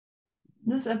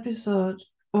This episode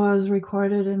was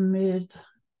recorded in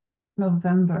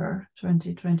mid-November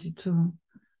 2022,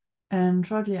 and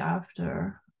shortly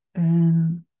after,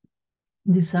 in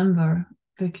December,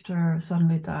 Victor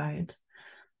suddenly died.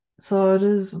 So it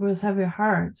is with heavy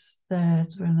hearts that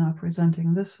we're now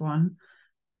presenting this one,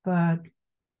 but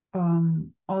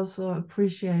also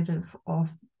appreciative of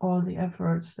all the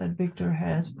efforts that Victor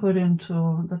has put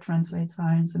into the Translate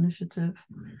Science initiative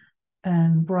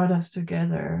and brought us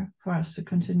together for us to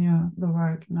continue the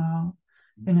work now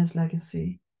in his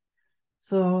legacy.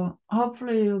 So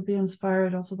hopefully you'll be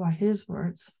inspired also by his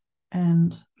words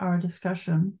and our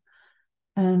discussion.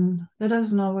 And let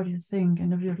us know what you think.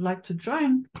 And if you'd like to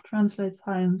join Translate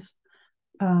Science,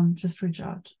 just reach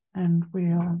out and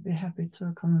we'll be happy to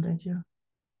accommodate you.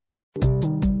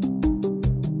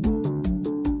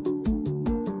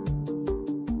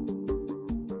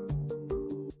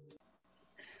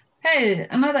 Hey,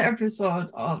 another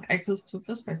episode of Access to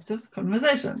Perspectives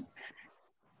Conversations.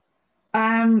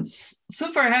 I'm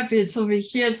super happy to be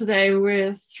here today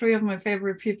with three of my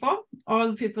favorite people. All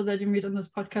the people that you meet on this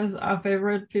podcast are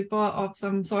favorite people of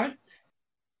some sort.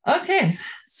 Okay,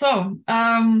 so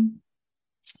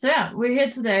yeah, we're here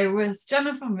today with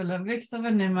Jennifer Miller, Victor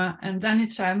Venema, and Danny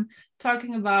Chan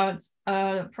talking about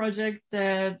a project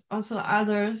that also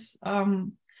others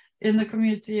in the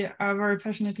community are very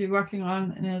passionately working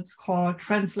on, and it's called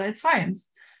Translate Science.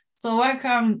 So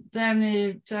welcome,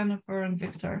 Danny, Jennifer, and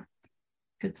Victor.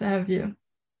 Good to have you.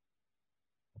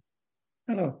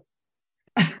 Hello.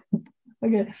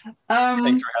 Okay.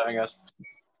 Thanks for having us.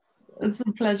 It's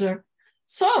a pleasure.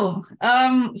 So,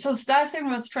 so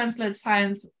starting with Translate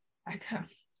Science,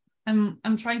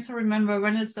 I'm trying to remember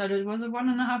when it started. Was it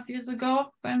 1.5 years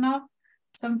ago by now?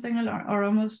 Something or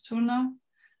almost 2 now?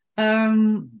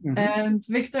 And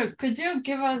Victor, could you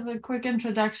give us a quick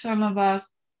introduction about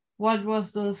what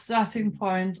was the starting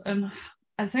point? And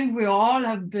I think we all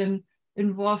have been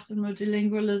involved in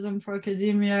multilingualism for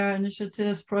academia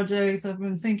initiatives, projects. I've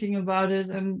been thinking about it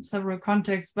in several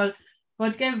contexts, but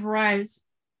what gave rise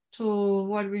to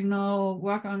what we now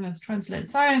work on as Translate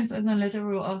Science, and then later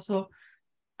we'll also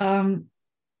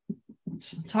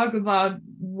talk about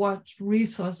what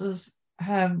resources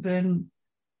have been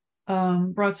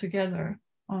brought together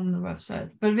on the website.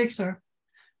 But Victor,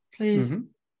 please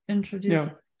introduce. Yeah,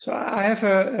 so I have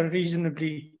a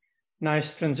reasonably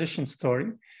nice transition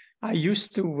story. I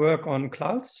used to work on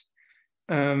clouds,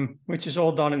 which is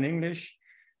all done in English,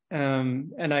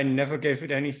 and I never gave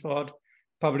it any thought,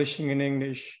 publishing in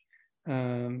English.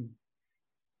 And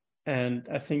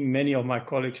I think many of my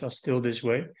colleagues are still this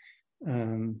way.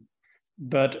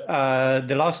 But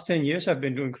the last 10 years, I've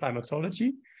been doing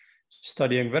climatology,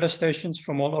 studying weather stations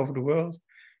from all over the world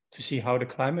to see how the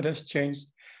climate has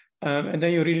changed. And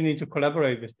then you really need to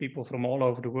collaborate with people from all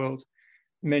over the world,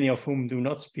 many of whom do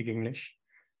not speak English.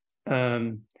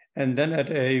 And then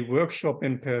at a workshop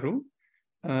in Peru,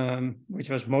 which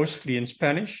was mostly in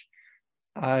Spanish,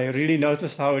 I really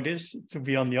noticed how it is to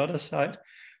be on the other side,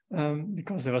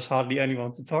 because there was hardly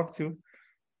anyone to talk to.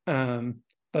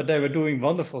 But they were doing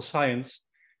wonderful science,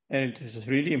 and it was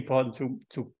really important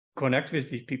to connect with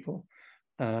these people.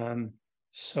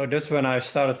 So that's when I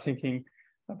started thinking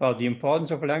about the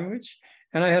importance of language.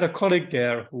 And I had a colleague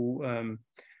there who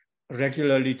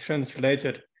regularly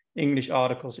translated English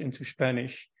articles into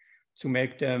Spanish to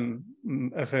make them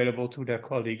available to their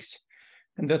colleagues.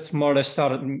 And that's more or less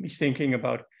started me thinking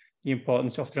about the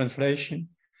importance of translation.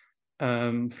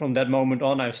 From that moment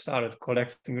on, I started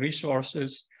collecting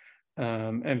resources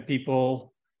and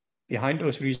people behind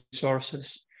those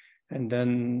resources. And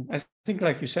then I think,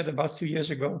 like you said, about 2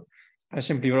 years ago, I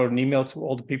simply wrote an email to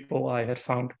all the people I had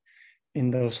found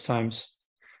in those times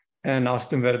and asked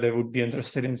them whether they would be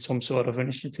interested in some sort of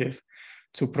initiative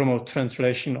to promote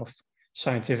translation of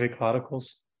scientific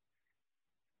articles.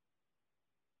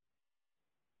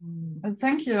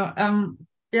 Thank you.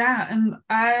 Yeah, and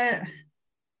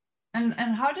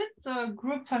how did the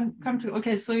group come to?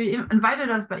 Okay, so you invited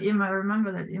us by email. I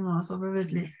remember that email so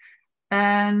vividly.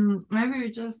 And maybe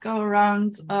we just go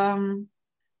around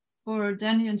for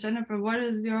Danny and Jennifer. What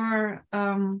is your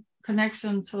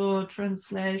connection to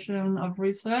translation of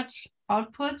research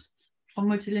output or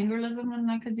multilingualism in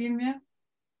academia?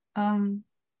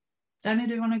 Danny,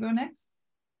 do you want to go next?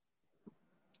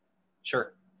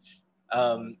 Sure.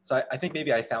 So I think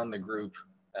maybe I found the group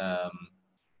a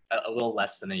little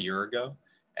less than a year ago,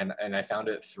 and I found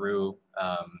it through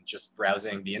just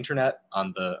browsing the internet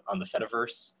on the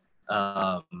Fediverse.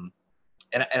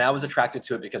 And I was attracted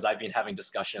to it because I've been having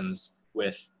discussions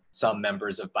with some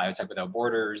members of Biotech Without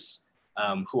Borders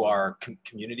who are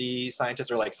community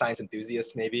scientists or like science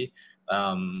enthusiasts maybe,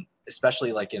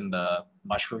 especially like in the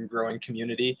mushroom growing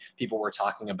community, people were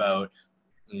talking about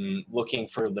looking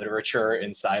for literature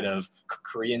inside of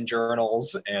Korean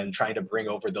journals and trying to bring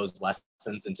over those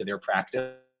lessons into their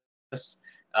practice.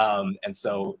 And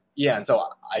so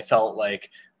I felt like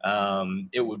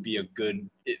this would be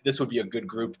a good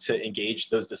group to engage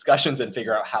those discussions and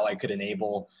figure out how I could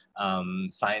enable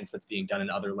science that's being done in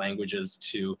other languages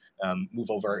to move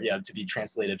over, to be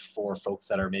translated for folks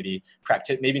that are maybe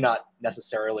not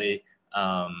necessarily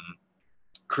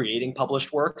creating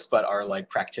published works, but are like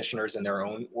practitioners in their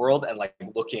own world and like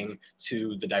looking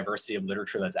to the diversity of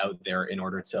literature that's out there in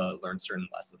order to learn certain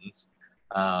lessons.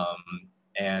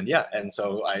 And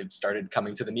so I started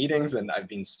coming to the meetings, and I've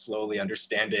been slowly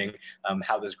understanding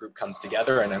how this group comes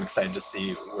together, and I'm excited to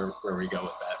see where we go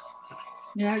with that.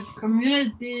 Yeah,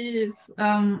 communities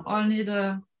all need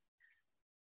a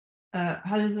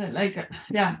how does it like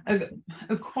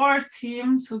a core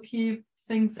team to keep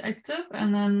things active,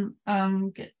 and then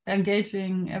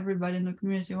engaging everybody in the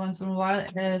community once in a while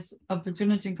as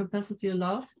opportunity and capacity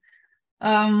allows.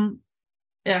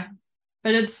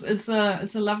 But it's a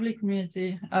lovely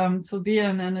community to be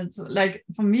in, and it's like,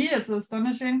 for me it's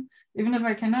astonishing, even if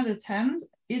I cannot attend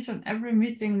each and every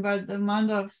meeting, but the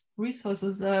amount of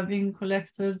resources that are being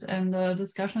collected and the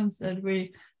discussions that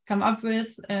we come up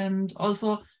with, and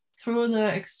also through the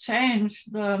exchange,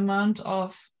 the amount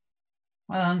of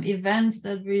events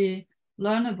that we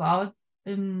learn about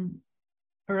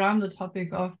around the topic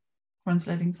of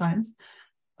translating science.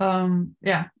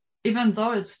 Even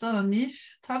though it's still a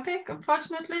niche topic,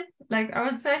 unfortunately, like I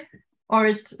would say, or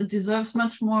it deserves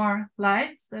much more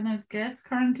light than it gets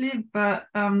currently, but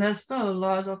there's still a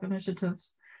lot of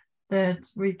initiatives that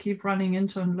we keep running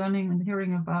into and learning and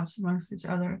hearing about amongst each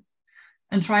other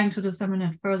and trying to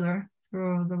disseminate further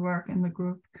through the work in the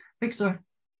group. Victor?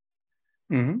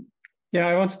 Mm-hmm. Yeah,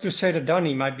 I wanted to say that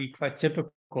Dani might be quite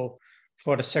typical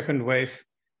for the second wave,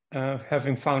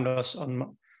 having found us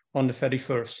on the very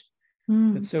first.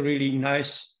 It's a really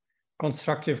nice,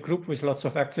 constructive group with lots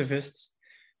of activists.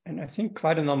 And I think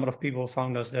quite a number of people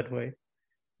found us that way.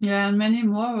 Yeah, and many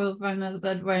more will find us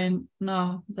that way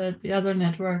now that the other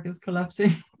network is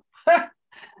collapsing.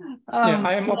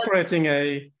 I am operating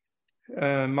a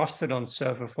Mastodon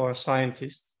server for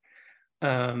scientists,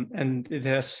 and it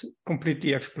has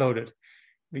completely exploded.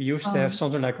 We used to have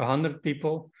something like 100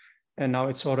 people, and now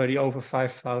it's already over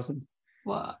 5,000.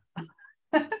 Wow.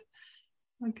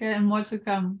 Okay, and more to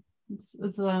come.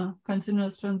 It's a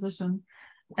continuous transition.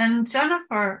 And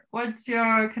Jennifer, what's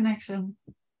your connection?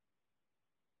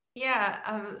 Yeah,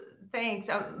 thanks.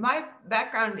 My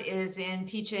background is in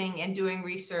teaching and doing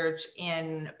research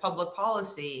in public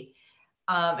policy,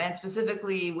 and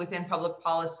specifically within public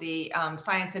policy,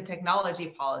 science and technology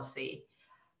policy.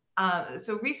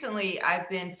 So recently I've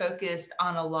been focused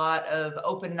on a lot of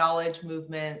open knowledge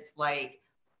movements like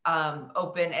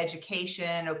open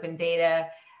education, open data,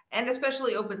 and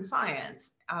especially open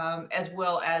science, as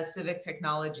well as civic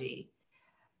technology.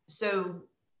 So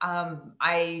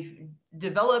I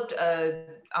developed an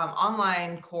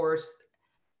online course,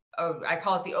 I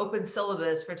call it the Open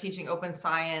Syllabus for teaching open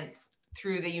science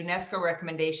through the UNESCO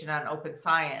recommendation on open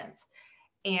science.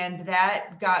 And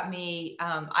that got me,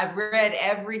 I've read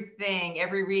every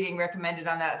reading recommended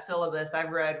on that syllabus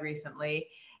I've read recently,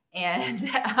 and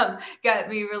got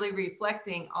me really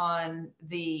reflecting on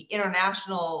the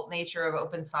international nature of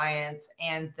open science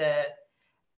and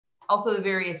also the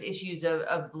various issues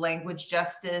of language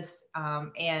justice.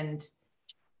 And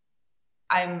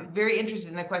I'm very interested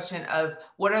in the question of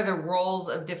what are the roles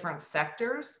of different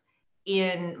sectors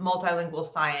in multilingual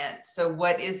science. So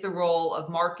what is the role of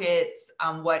markets?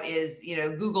 What is,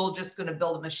 Google just going to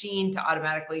build a machine to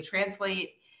automatically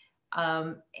translate?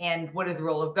 And what is the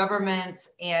role of governments?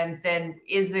 And then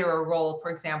is there a role,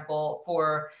 for example,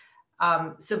 for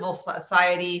civil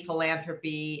society,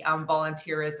 philanthropy,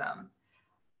 volunteerism?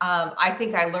 I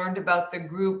think I learned about the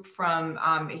group from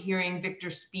hearing Victor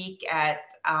speak at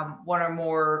one or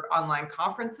more online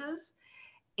conferences.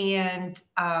 And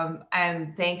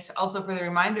thanks also for the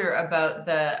reminder about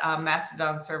the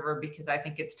Mastodon server, because I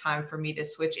think it's time for me to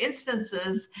switch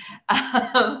instances.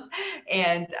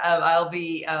 And I'll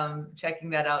be checking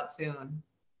that out soon.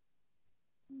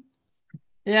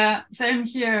 Yeah, same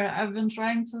here. I've been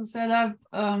trying to set up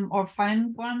or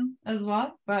find one as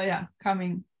well, but yeah,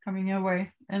 coming your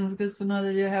way. And it's good to know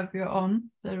that you have your own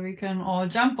that we can all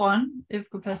jump on if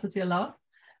capacity allows,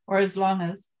 or as long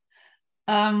as.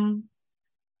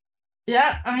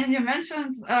 Yeah, I mean, you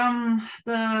mentioned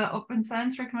the open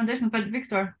science recommendation, but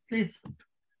Victor, please.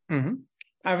 Mm-hmm.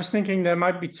 I was thinking there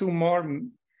might be two more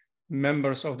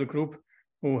members of the group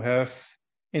who have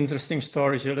interesting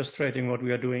stories illustrating what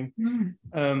we are doing.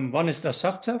 One is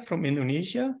Dasapta from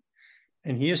Indonesia,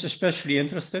 and he is especially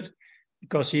interested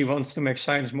because he wants to make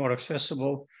science more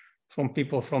accessible from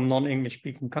people from non-English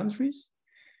speaking countries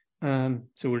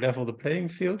to level the playing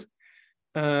field.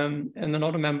 And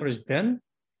another member is Ben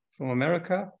from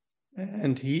America,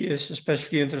 and he is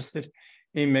especially interested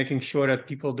in making sure that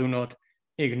people do not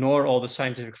ignore all the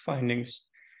scientific findings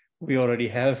we already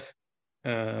have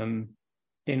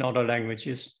in other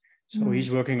languages. So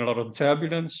he's working a lot on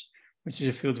turbulence, which is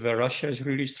a field where Russia is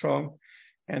really strong.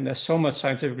 And there's so much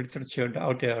scientific literature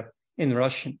out there in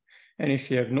Russian. And if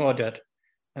you ignore that,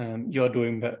 you're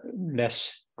doing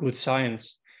less good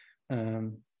science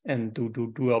and you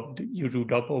do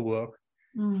double work.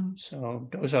 So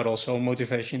those are also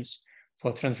motivations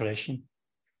for translation.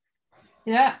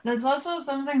 Yeah, that's also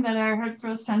something that I heard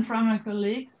firsthand from a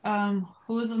colleague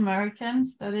who's American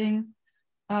studying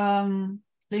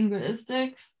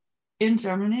linguistics in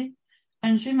Germany.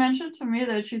 And she mentioned to me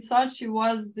that she thought she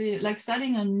was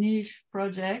studying a niche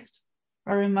project,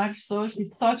 very much so. She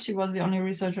thought she was the only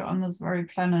researcher on this very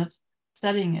planet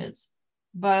studying it.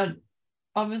 But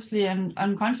obviously and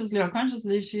unconsciously or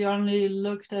consciously, she only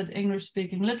looked at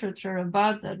English-speaking literature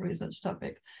about that research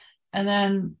topic. And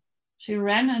then she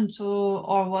ran into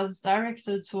or was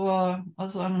directed to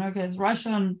also in her case,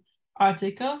 Russian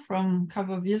article from a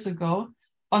couple of years ago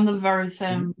on the very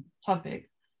same topic.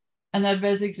 And that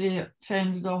basically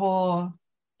changed the whole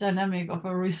dynamic of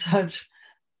her research.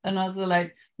 And also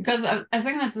because I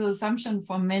think that's an assumption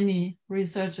for many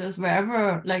researchers,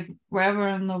 wherever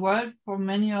in the world, for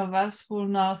many of us who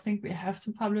now think we have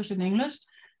to publish in English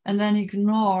and then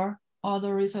ignore all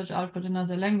the research output in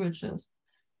other languages.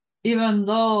 Even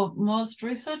though most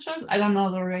researchers, I don't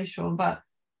know the ratio, but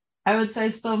I would say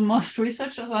still most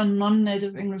researchers are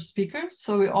non-native English speakers.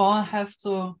 So we all have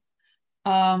to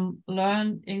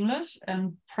learn English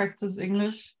and practice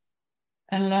English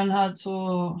and learn how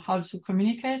to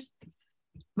communicate.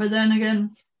 But then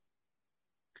again,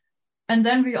 and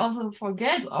then we also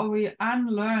forget or we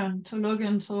unlearn to look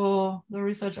into the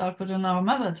research output in our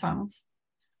mother tongues.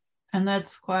 And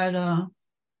that's quite a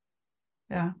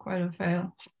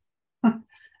fail.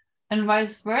 And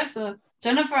vice versa.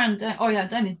 Jennifer and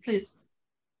Danny, please.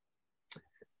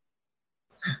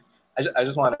 I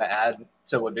just wanted to add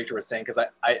to what Victor was saying, because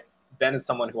Ben is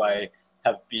someone who I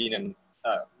have been in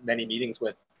many meetings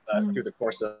with through the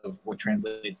course of What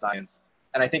Translated Science.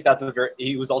 And I think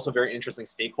he was also a very interesting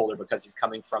stakeholder because he's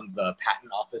coming from the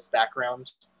patent office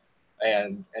background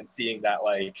and seeing that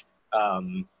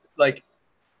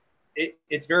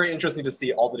it's very interesting to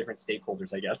see all the different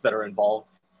stakeholders, I guess, that are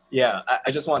involved. Yeah,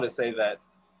 I just want to say that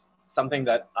something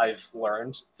that I've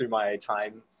learned through my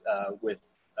time with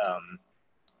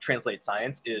Translate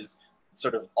Science is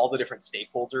sort of all the different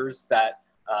stakeholders that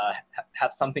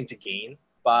have something to gain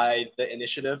by the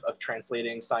initiative of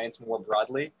translating science more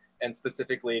broadly. And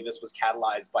specifically, this was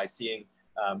catalyzed by seeing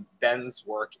Ben's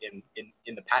work in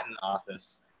the patent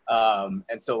office.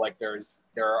 And so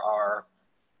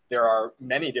there are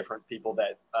many different people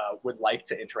that would like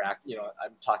to interact.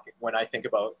 When I think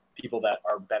about people that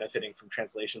are benefiting from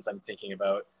translations, I'm thinking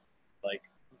about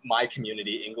my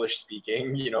community, English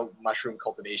speaking, mushroom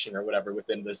cultivation or whatever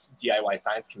within this DIY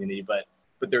science community. But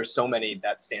there's so many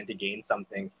that stand to gain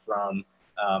something from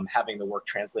having the work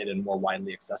translated and more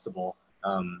widely accessible.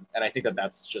 And I think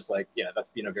that's just that's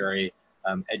been a very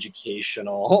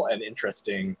educational and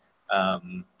interesting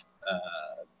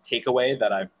takeaway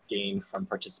that I've gained from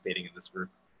participating in this group.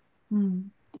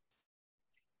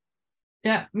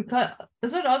 Yeah, because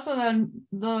is it also that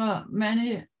the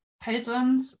many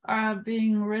patents are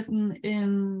being written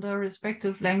in the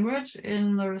respective language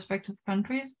in the respective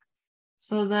countries?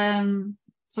 So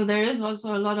there is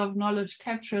also a lot of knowledge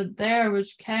captured there,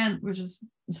 which is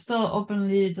still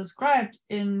openly described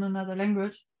in another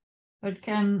language, but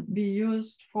can be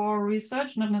used for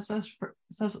research, not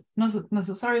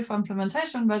necessary for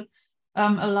implementation, but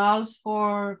allows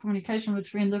for communication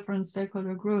between different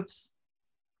stakeholder groups.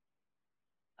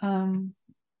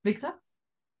 Victor?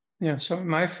 Yeah, so in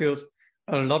my field,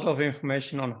 a lot of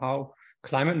information on how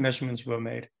climate measurements were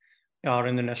made are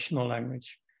in the national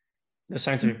language. The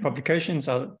scientific publications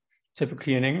are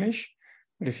typically in English,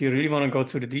 but if you really want to go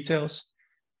to the details,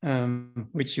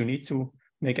 which you need to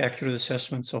make accurate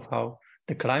assessments of how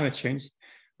the climate changed,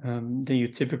 then you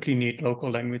typically need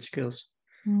local language skills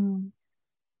or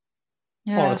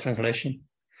a translation.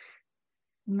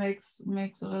 Makes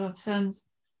a lot of sense.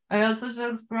 I also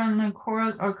just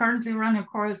currently run a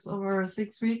course over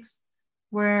 6 weeks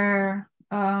where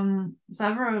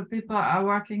several people are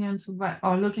looking into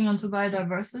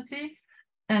biodiversity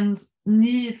and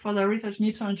need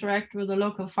to interact with the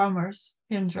local farmers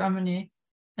here in Germany,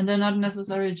 and they're not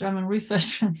necessarily German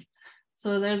researchers. So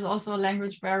there's also a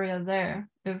language barrier there.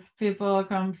 If people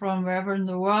come from wherever in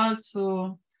the world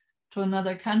to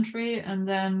another country and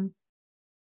then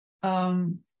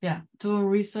do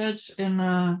research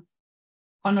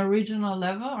on a regional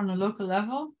level, on a local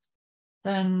level,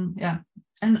 then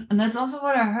and that's also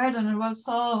what I heard, and it was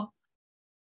so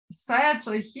sad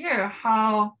to hear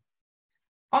how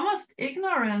almost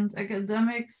ignorant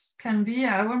academics can be.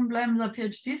 I wouldn't blame the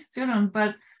PhD student,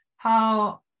 but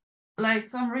how like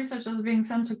some researchers being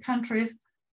sent to countries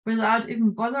without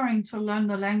even bothering to learn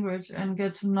the language and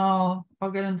get to know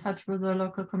or get in touch with the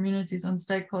local communities and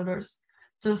stakeholders,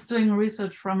 just doing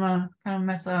research from a kind of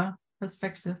meta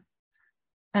perspective.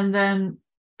 And then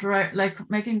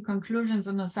making conclusions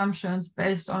and assumptions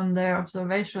based on their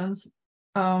observations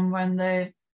when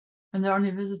they're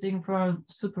only visiting for a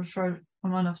super short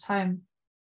amount of time,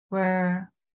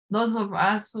 where those of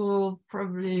us who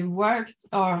probably worked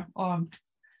or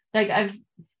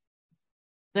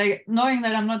knowing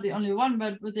that I'm not the only one,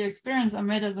 but with the experience I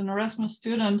made as an Erasmus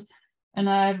student, and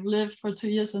I've lived for 2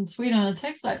 years in Sweden, it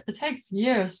takes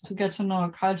years to get to know a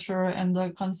culture and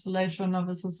the constellation of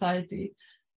a society,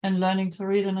 and learning to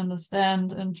read and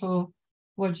understand into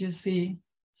what you see.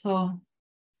 So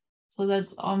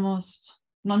that's almost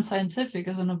non-scientific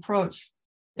as an approach.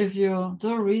 If you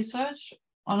do research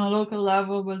on a local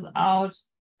level without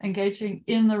engaging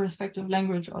in the respective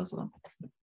language also,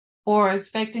 or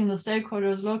expecting the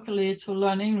stakeholders locally to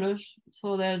learn English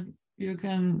so that you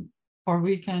can, or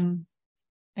we can,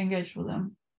 engage with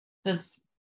them. That's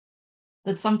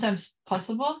sometimes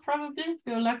possible, probably, if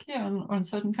you're lucky, or in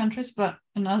certain countries, but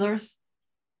in others,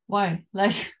 why?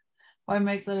 Like, why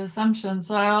make that assumption?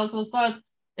 So I also thought,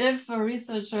 if a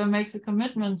researcher makes a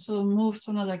commitment to move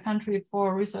to another country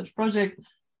for a research project,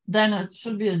 then it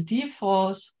should be a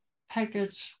default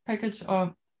package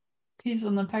or piece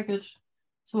in the package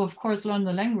to, of course, learn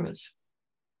the language.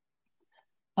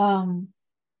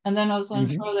 And then also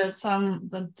ensure that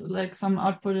some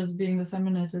output is being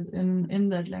disseminated in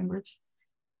that language.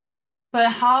 But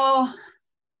how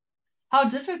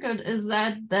difficult is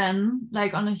that then,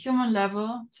 like on a human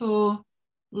level, to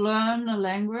learn a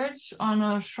language on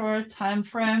a short time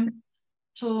frame,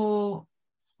 to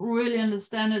really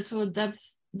understand it to a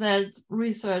depth that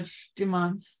research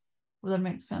demands? Will that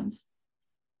make sense?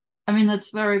 I mean,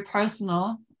 that's very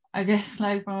personal, I guess,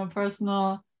 like from a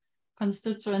personal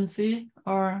constituency,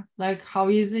 or like how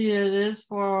easy it is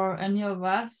for any of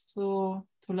us to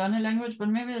learn a language, but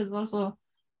maybe it's also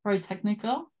very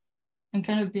technical. And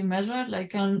can it be measured?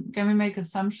 Like, can we make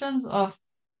assumptions of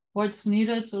what's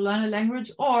needed to learn a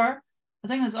language? Or I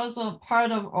think it's also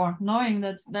part of, or knowing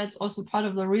that's also part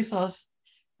of the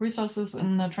resources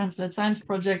in the Translate Science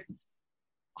project.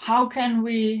 How can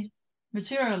we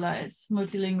materialize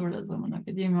multilingualism in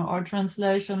academia, or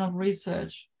translation of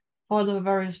research for the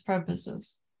various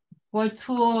purposes? What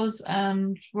tools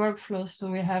and workflows do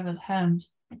we have at hand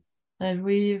that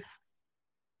we've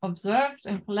observed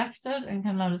and collected and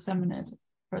can now disseminate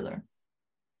further?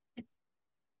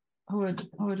 Who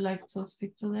would like to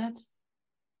speak to that?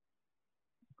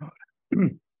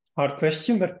 Hard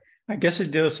question, but I guess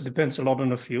it also depends a lot on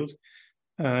the field.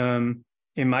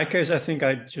 In my case, I think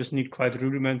I just need quite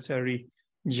rudimentary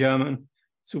German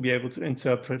to be able to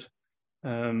interpret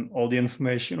all the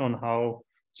information on how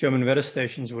German weather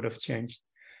stations would have changed.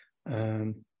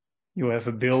 You have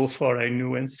a bill for a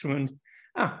new instrument.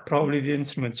 Probably the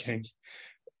instrument changed.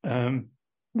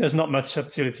 There's not much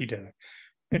subtlety there.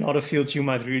 In other fields, you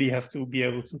might really have to be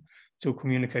able to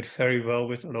communicate very well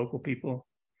with local people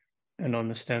and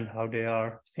understand how they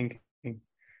are thinking.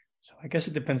 So I guess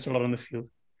it depends a lot on the field.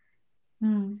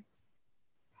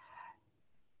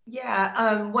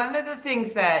 Yeah, one of the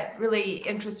things that really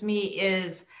interests me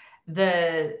is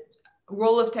the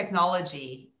role of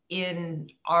technology in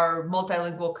our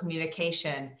multilingual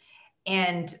communication,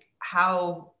 and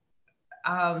how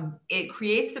it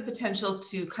creates the potential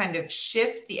to kind of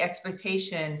shift the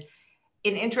expectation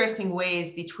in interesting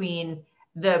ways between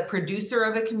the producer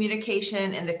of a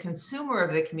communication and the consumer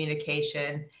of the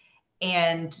communication,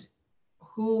 and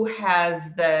who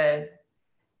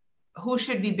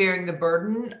should be bearing the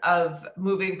burden of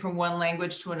moving from one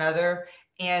language to another,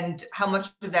 and how much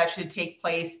of that should take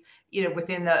place,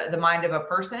 within the mind of a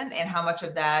person, and how much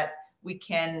of that we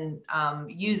can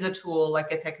use a tool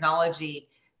like a technology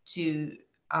to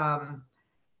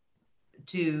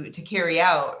carry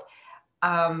out.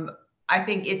 I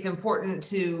think it's important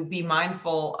to be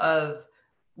mindful of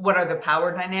what are the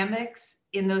power dynamics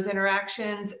in those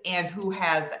interactions, and who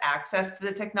has access to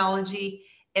the technology,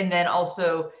 and then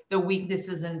also the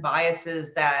weaknesses and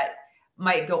biases that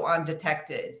might go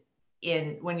undetected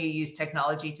when you use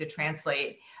technology to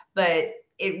translate. But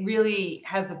it really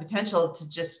has the potential to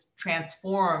just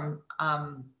transform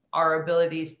our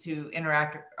abilities to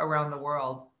interact around the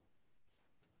world.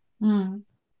 Mm.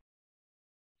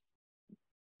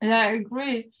 Yeah, I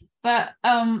agree. But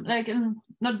like in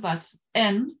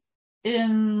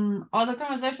all the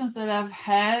conversations that I've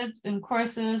had in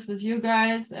courses with you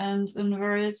guys and in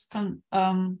various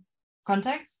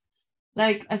contexts,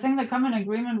 like I think the common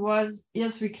agreement was,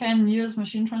 yes, we can use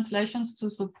machine translations to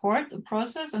support the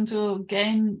process and to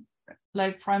gain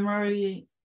like primary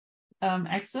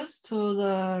access to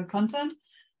the content,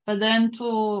 but then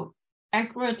to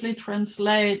accurately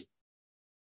translate,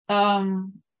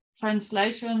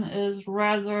 translation is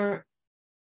rather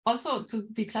also to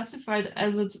be classified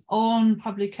as its own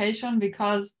publication,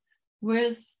 because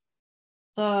with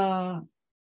the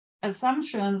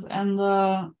assumptions and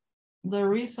the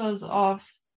resource of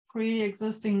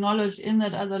pre-existing knowledge in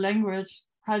that other language,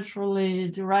 culturally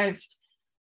derived,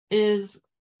 is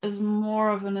more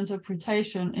of an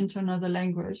interpretation into another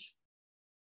language.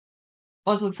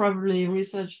 Also probably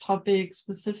research topic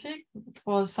specific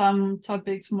for some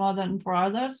topics more than for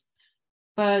others,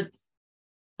 but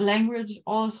language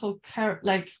also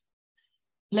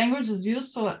language is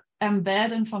used to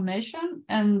embed information,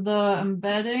 and the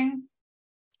embedding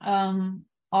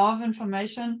of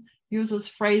information uses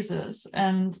phrases,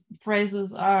 and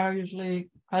phrases are usually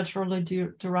culturally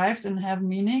derived and have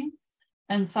meaning,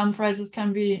 and some phrases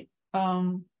can be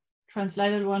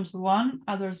translated one-to-one,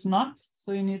 others not.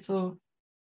 So you need to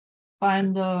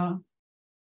find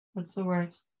what's the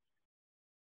word?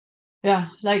 Yeah,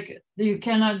 like you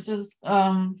cannot just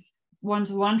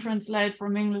one-to-one translate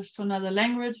from English to another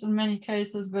language in many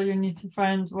cases, but you need to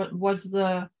find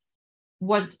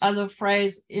what other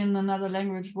phrase in another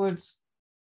language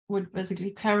would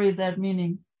basically carry that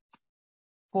meaning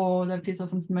for that piece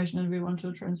of information that we want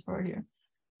to transfer here.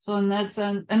 So in that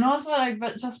sense, and also like,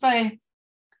 but just by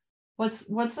what's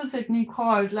the technique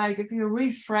called? Like if you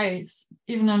rephrase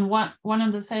even in one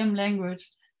and the same language,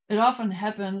 it often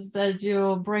happens that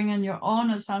you bring in your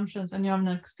own assumptions and your own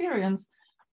experience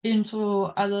into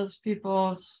other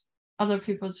people's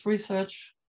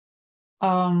research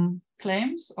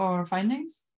claims or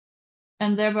findings,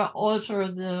 and thereby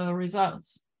alter the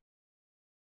results.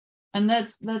 And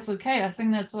that's okay. I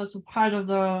think that's also part of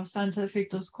the scientific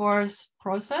discourse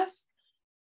process.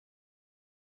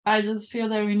 I just feel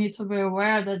that we need to be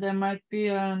aware that there might be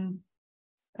a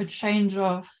change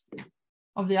of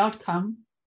the outcome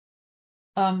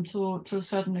to a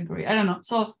certain degree. I don't know.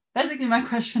 So basically my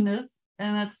question is,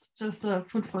 and that's just a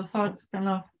food for thought kind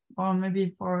of, or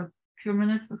maybe for a few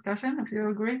minutes discussion, if you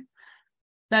agree,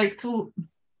 like do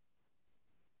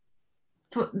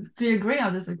you agree or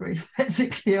disagree,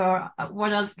 basically, or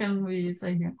what else can we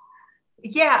say here?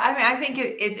 Yeah, I mean, I think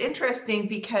it's interesting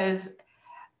because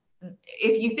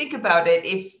if you think about it,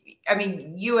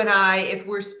 you and I, if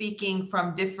we're speaking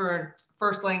from different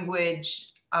first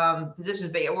language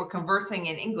positions, but we're conversing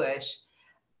in English,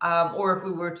 or if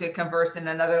we were to converse in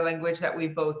another language that we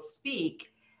both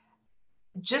speak,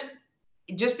 just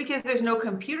because there's no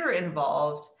computer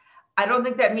involved, I don't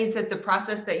think that means that the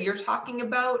process that you're talking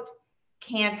about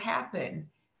can't happen,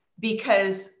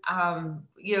 because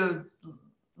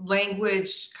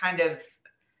language kind of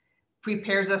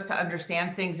prepares us to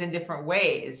understand things in different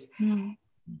ways. And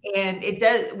it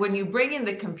does, when you bring in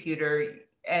the computer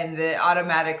and the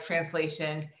automatic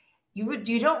translation,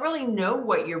 you don't really know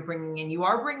what you're bringing in. You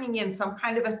are bringing in some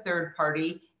kind of a third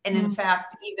party, and in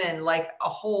fact, even like a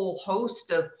whole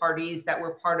host of parties that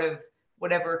were part of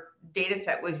whatever data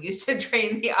set was used to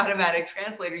train the automatic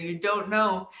translator. You don't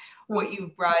know what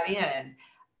you've brought in,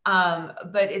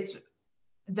 but it's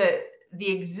the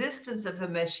existence of the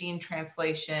machine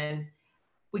translation.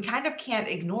 We kind of can't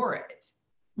ignore it.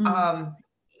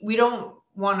 We don't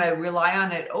want to rely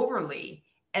on it overly,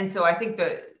 and so I think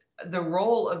the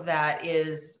role of that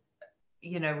is,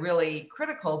 really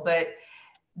critical. But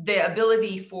the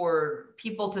ability for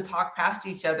people to talk past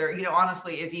each other,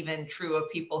 honestly, is even true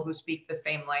of people who speak the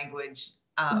same language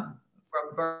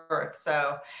from birth.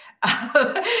 So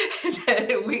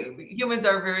humans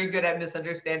are very good at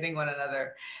misunderstanding one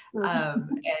another,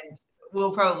 and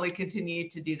we'll probably continue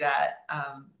to do that,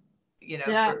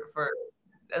 for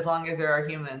as long as there are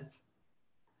humans.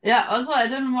 Yeah, also, I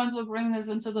didn't want to bring this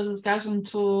into the discussion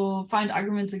to find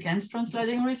arguments against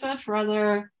translating research,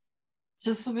 rather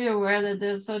just to be aware that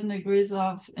there's certain degrees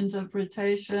of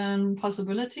interpretation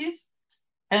possibilities.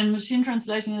 And machine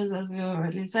translation is, as you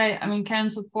already say, I mean,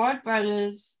 can support, but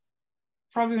is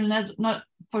probably not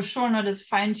for sure not as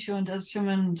fine-tuned as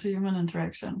human-to-human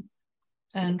interaction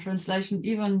and translation,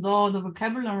 even though the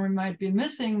vocabulary might be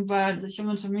missing, but the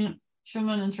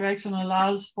human interaction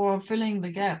allows for filling the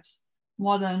gaps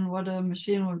more than what a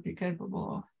machine would be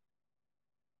capable of.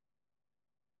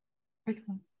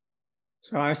 Victor.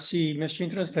 So I see machine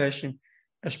translation,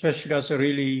 especially as a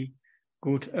really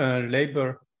good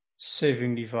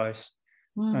labor-saving device.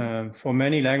 For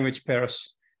many language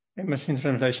pairs, machine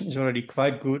translation is already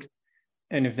quite good.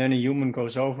 And if then a human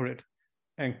goes over it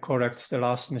and corrects the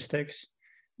last mistakes,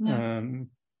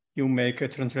 you make a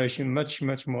translation much,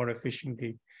 much more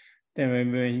efficiently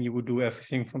than when you would do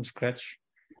everything from scratch.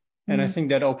 And I think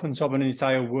that opens up an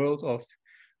entire world of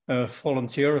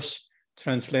volunteers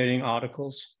translating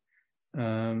articles,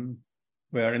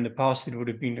 where in the past it would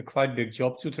have been a quite big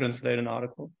job to translate an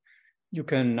article. You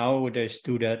can nowadays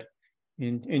do that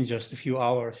in just a few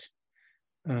hours.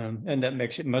 And that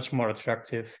makes it much more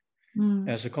attractive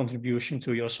as a contribution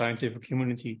to your scientific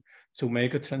community to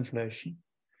make a translation.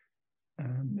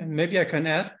 And maybe I can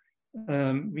add,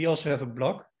 we also have a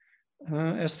blog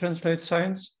as Translate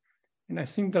Science. And I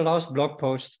think the last blog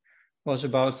post was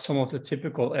about some of the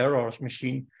typical errors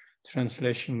machine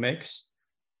translation makes.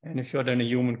 And if you're then a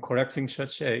human correcting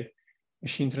such a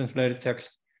machine translated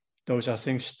text, those are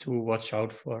things to watch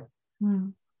out for.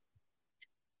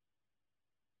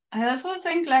 I also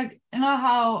think, like, you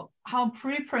know, how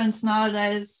preprints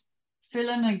nowadays fill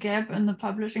in a gap in the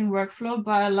publishing workflow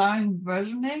by allowing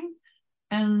versioning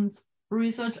and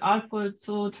research output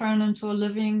to turn into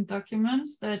living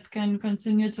documents that can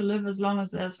continue to live as long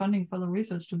as there's funding for the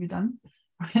research to be done.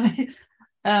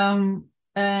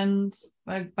 And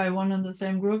by one and the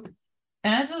same group.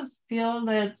 And I just feel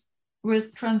that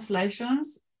with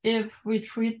translations, if we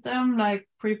treat them like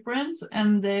preprints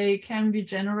and they can be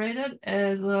generated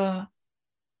as a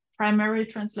primary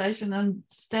translation and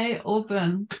stay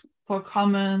open for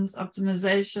comments,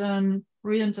 optimization,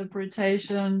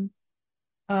 reinterpretation,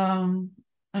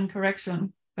 and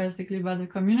correction, basically, by the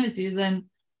community, then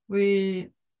we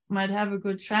might have a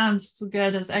good chance to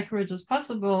get as accurate as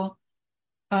possible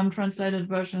translated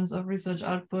versions of research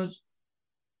output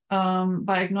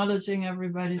by acknowledging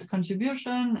everybody's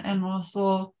contribution and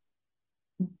also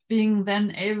being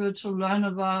then able to learn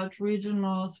about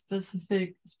regional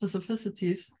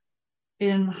specificities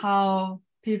in how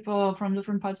people from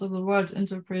different parts of the world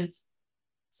interpret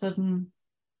certain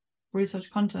research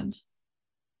content.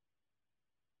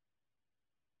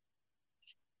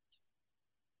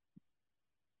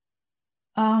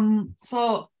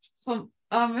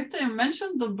 Victor, you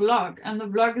mentioned the blog, and the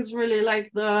blog is really like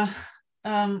the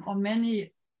or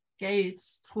many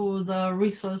gates to the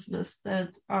resource lists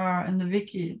that are in the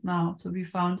wiki now to be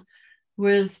found.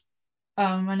 With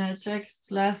when I checked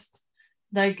last,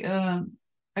 like a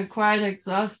quite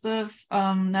exhaustive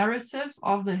narrative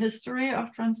of the history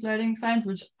of translating science,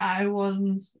 which I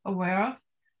wasn't aware of,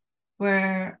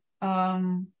 where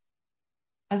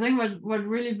I think what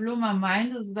really blew my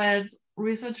mind is that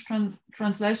research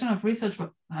translation of research,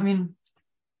 I mean,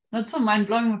 not so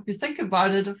mind-blowing if you think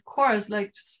about it, of course,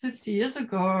 like just 50 years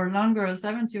ago or longer, or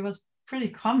 70 was pretty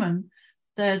common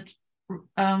that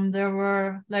there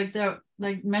were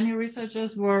many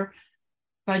researchers were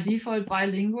by default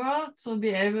bilingual to be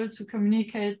able to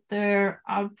communicate their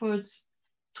outputs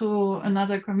to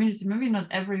another community. Maybe not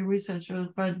every researcher,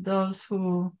 but those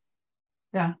who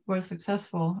were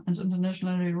successful and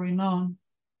internationally renowned.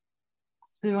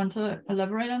 Do you want to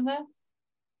elaborate on that?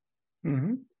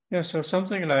 Yeah, so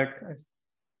something like, I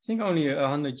think only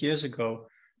 100 years ago,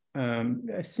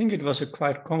 I think it was a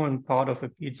quite common part of a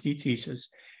PhD thesis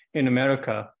in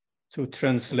America to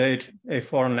translate a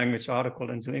foreign language article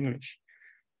into English.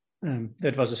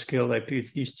 That was a skill a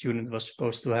PhD student was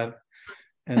supposed to have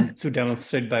and to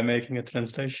demonstrate by making a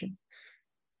translation.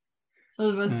 So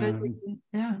it was basically,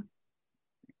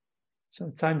 So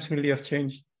times really have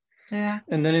changed. Yeah.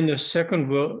 And then in the Second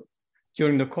World,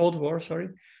 during the Cold War,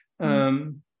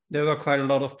 there were quite a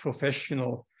lot of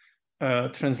professional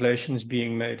translations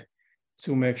being made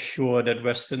to make sure that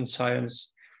Western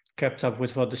science kept up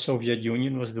with what the Soviet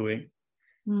Union was doing.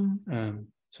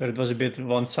 So it was a bit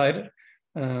one-sided,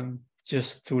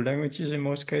 just two languages in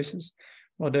most cases,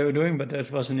 what they were doing, but that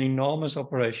was an enormous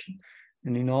operation,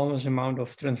 an enormous amount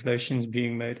of translations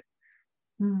being made.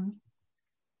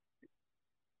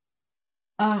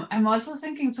 I'm also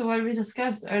thinking to what we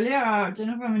discussed earlier,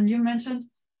 Jennifer, when you mentioned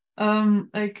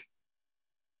like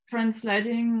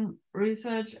translating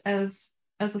research as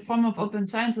a form of open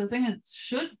science. I think it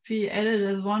should be added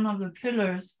as one of the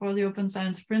pillars for the open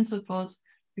science principles,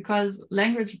 because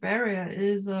language barrier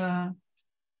is the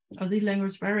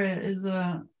language barrier is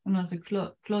a and there's a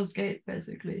closed gate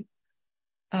basically,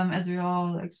 as we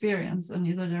all experience in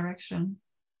either direction.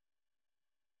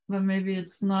 But maybe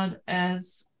it's not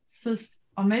as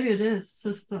or maybe it is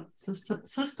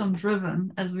system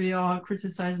driven, as we all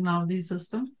criticize now the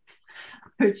system,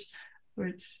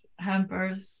 which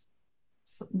hampers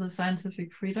the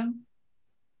scientific freedom.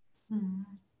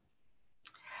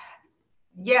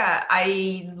 Yeah,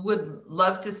 I would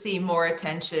love to see more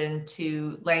attention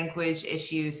to language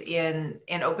issues in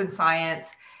open science.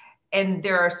 And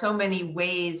there are so many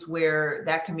ways where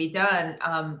that can be done,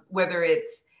 whether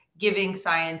it's giving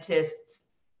scientists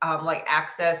like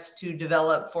access to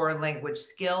develop foreign language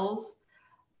skills,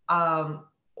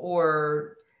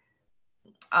 or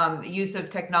use of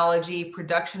technology,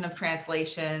 production of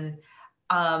translation.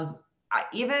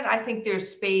 I think there's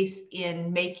space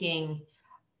in making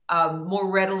more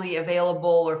readily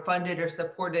available or funded or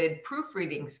supported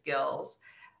proofreading skills,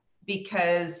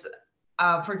 because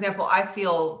for example, I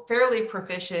feel fairly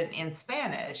proficient in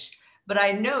Spanish, but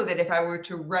I know that if I were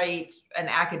to write an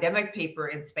academic paper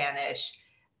in Spanish,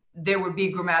 there would be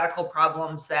grammatical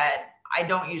problems that I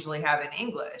don't usually have in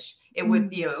English. It would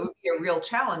be a real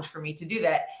challenge for me to do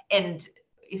that. And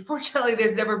fortunately,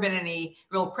 there's never been any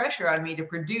real pressure on me to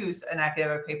produce an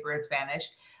academic paper in Spanish,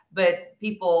 but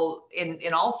people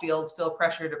in all fields feel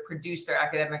pressure to produce their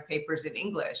academic papers in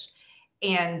English.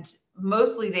 And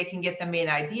mostly they can get the main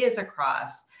ideas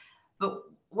across. But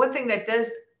one thing that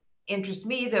does interest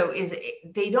me, though, is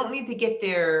they don't need to get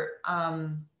their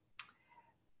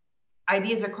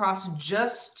ideas across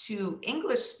just to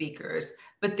English speakers,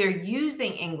 but they're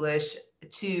using English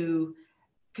to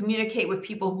communicate with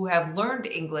people who have learned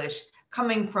English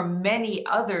coming from many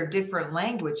other different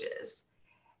languages.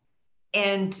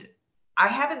 And I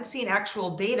haven't seen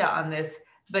actual data on this,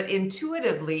 but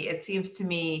intuitively, it seems to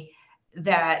me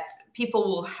that people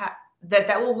will have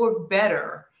that will work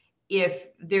better if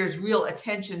there's real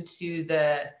attention to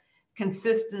the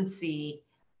consistency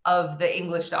of the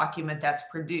English document that's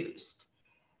produced.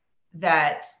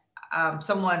 That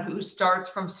someone who starts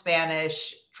from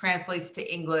Spanish translates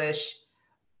to English,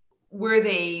 where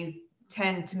they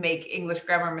tend to make English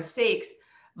grammar mistakes,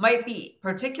 might be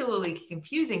particularly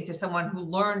confusing to someone who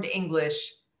learned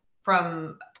English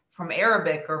from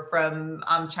Arabic or from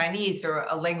Chinese, or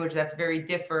a language that's very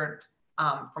different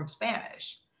from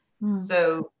Spanish.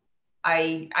 So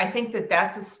I think that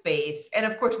that's a space. And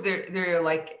of course, there are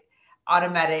like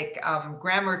automatic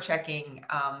grammar checking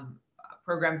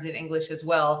programs in English as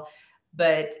well.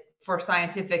 But for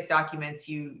scientific documents,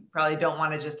 you probably don't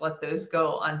want to just let those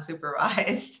go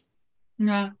unsupervised.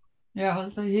 Yeah,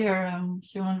 also here,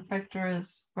 human factor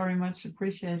is very much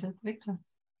appreciated. Victor?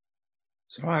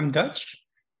 So I'm Dutch,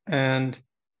 and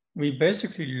we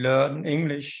basically learn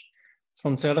English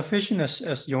from television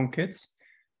as young kids.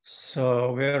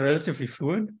 So we're relatively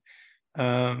fluent,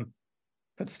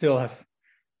 but still have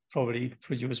probably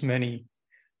produced many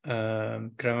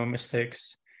grammar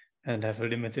mistakes and have a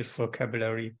limited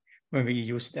vocabulary when we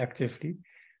use it actively.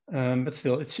 But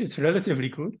still, it's relatively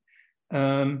good.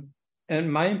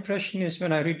 And my impression is,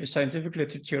 when I read the scientific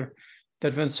literature,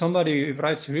 that when somebody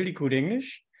writes really good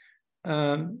English,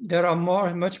 there are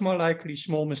much more likely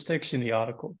small mistakes in the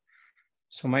article.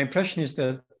 So my impression is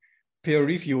that peer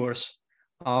reviewers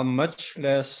are much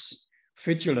less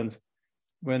vigilant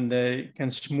when they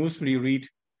can smoothly read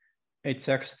a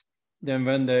text than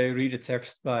when they read a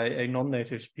text by a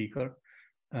non-native speaker,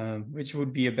 which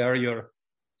would be a barrier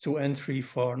to entry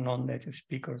for non-native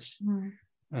speakers.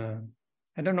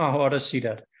 I don't know how others see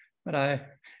that, but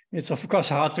it's of course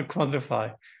hard to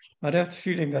quantify. But I have the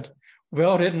feeling that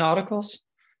well-written articles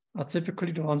are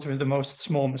typically the ones with the most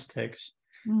small mistakes.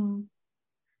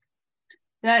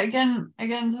 Yeah, again,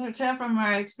 to share from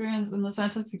my experience in the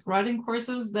scientific writing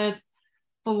courses, that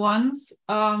for once,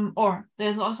 or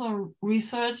there's also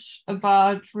research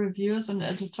about reviews and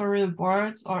editorial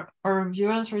boards, or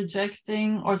reviewers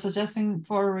rejecting or suggesting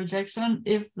for a rejection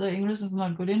if the English is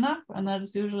not good enough. And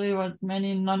that's usually what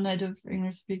many non-native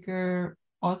English speaker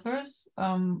authors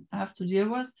have to deal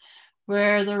with,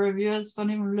 where the reviewers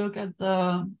don't even look at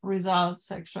the results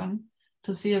section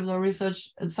to see if the research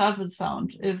itself is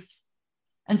sound.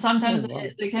 And sometimes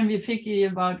they can be picky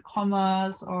about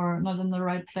commas or not in the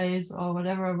right place or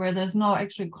whatever, where there's no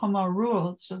actual comma rule,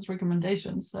 it's just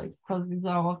recommendations, like, because these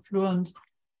are all fluent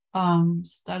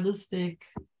stylistic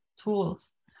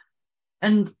tools.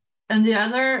 And the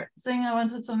other thing I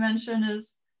wanted to mention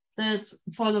is that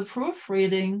for the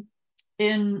proofreading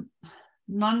in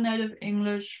non-native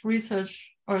English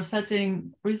research or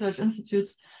setting research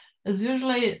institutes, is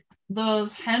usually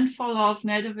those handful of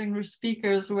native English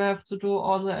speakers who have to do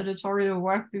all the editorial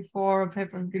work before a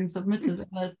paper is being submitted,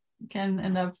 and that can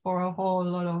end up for a whole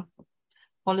lot of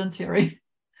volunteering.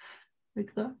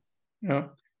 Victor? Yeah.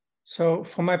 So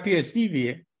for my PhD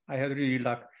year, I had really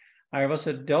luck. I was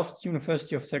at Delft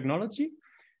University of Technology,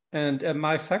 and at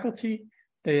my faculty,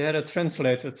 they had a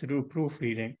translator to do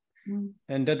proofreading.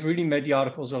 And that really made the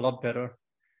articles a lot better.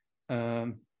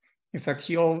 In fact,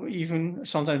 she even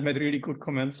sometimes made really good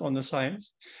comments on the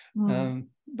science,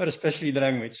 but especially the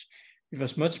language. It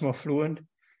was much more fluent.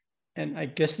 And I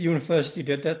guess the university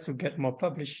did that to get more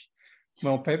papers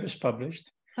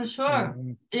published. For sure.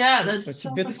 Yeah, that's it's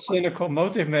a bit cynical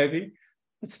motive maybe,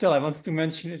 but still I wanted to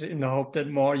mention it in the hope that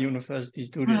more universities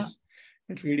do this.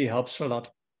 It really helps a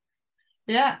lot.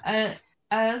 Yeah,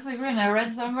 I agree. And I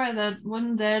read somewhere that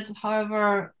wouldn't that,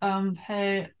 however,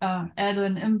 add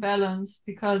an imbalance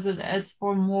because it adds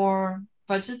for more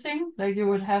budgeting, like you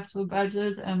would have to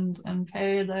budget and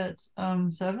pay that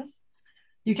service.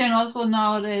 You can also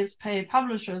nowadays pay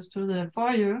publishers to do that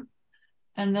for you,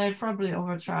 and they probably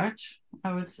overcharge,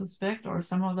 I would suspect, or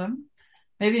some of them.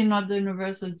 Maybe not the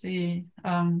university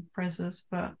presses,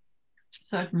 but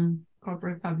certain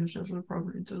corporate publishers will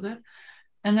probably do that.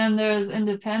 And then there's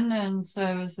independent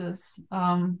services,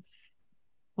 one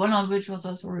of which was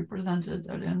also represented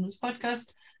earlier in this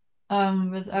podcast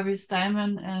with Avi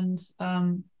Steinman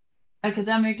and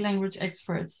academic language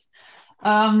experts.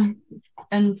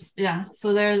 And yeah,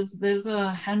 so there's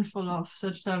a handful of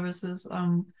such services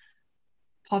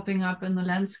popping up in the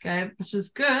landscape, which is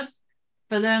good.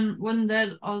 But then wouldn't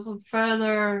that also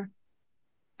further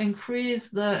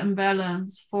increase the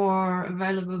imbalance for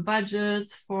available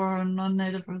budgets for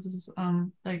non-native versus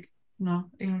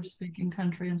English-speaking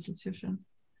country institutions?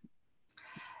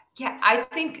 Yeah, I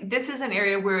think this is an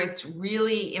area where it's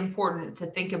really important to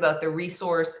think about the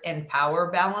resource and power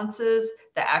balances,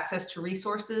 the access to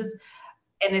resources.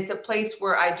 And it's a place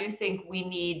where I do think we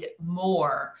need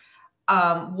more.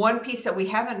 One piece that we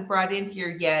haven't brought in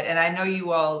here yet, and I know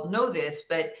you all know this,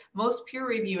 but most peer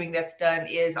reviewing that's done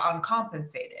is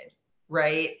uncompensated,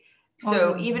 right?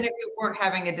 So even if we weren't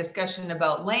having a discussion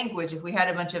about language, if we had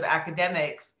a bunch of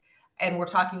academics and we're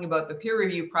talking about the peer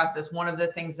review process, one of the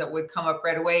things that would come up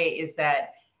right away is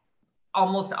that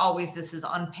almost always this is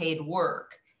unpaid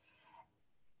work.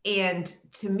 And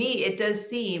to me, it does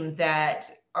seem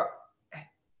that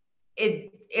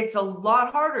it's a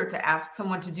lot harder to ask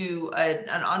someone to do an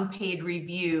unpaid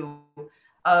review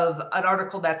of an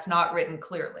article that's not written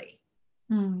clearly.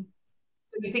 So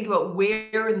you think about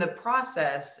where in the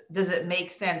process does it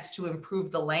make sense to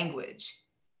improve the language?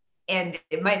 And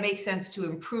it might make sense to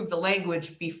improve the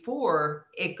language before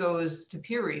it goes to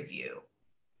peer review.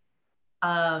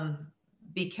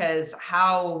 Because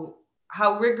how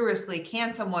rigorously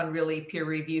can someone really peer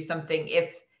review something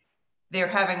if they're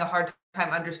having a hard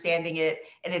time understanding it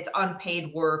and it's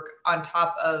unpaid work on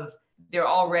top of their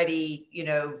already,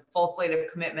 full slate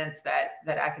of commitments that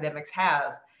academics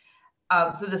have.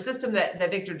 So the system that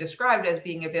Victor described as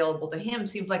being available to him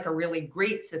seems like a really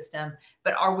great system,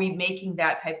 but are we making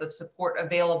that type of support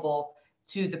available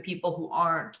to the people who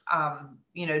aren't,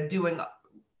 doing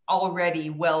already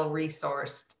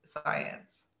well-resourced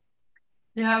science?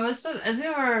 Yeah, I was still, as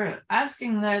you were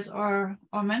asking that or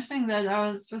mentioning that, I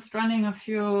was just running a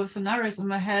few scenarios in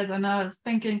my head, and I was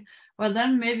thinking, well,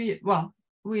 then maybe,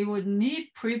 we would need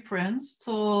preprints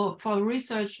for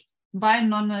research by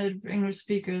non-native English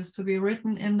speakers to be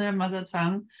written in their mother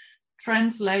tongue,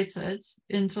 translated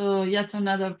into yet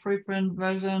another preprint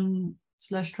version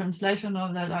 / translation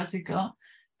of that article,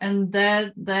 and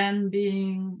that then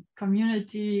being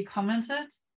community commented.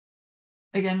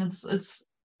 Again,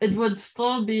 it would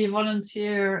still be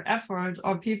volunteer effort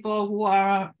or people who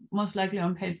are most likely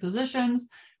on paid positions,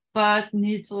 but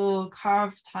need to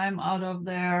carve time out of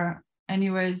their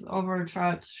anyways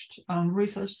overcharged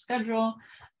research schedule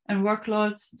and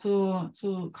workloads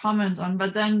to comment on.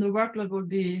 But then the workload would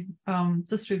be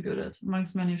distributed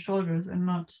amongst many shoulders and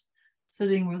not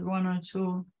sitting with one or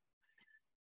two.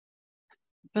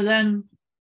 But then,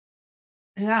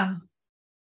 yeah.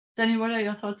 Danny, what are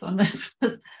your thoughts on this?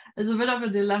 It's a bit of a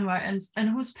dilemma, and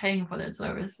who's paying for that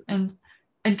service? And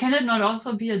can it not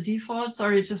also be a default?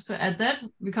 Sorry, just to add that,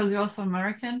 because you're also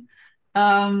American.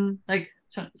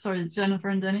 Jennifer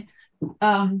and Danny.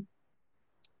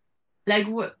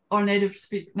 Or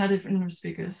native English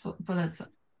speakers for that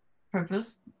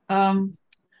purpose.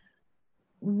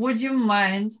 Would you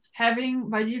mind having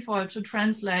by default to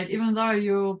translate, even though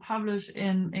you publish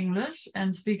in English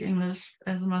and speak English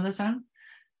as a mother tongue?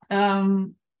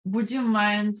 Would you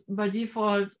mind by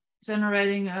default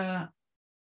generating a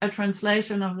a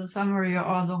translation of the summary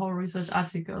or the whole research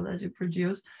article that you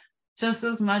produce, just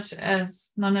as much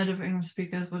as non-native English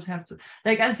speakers would have to.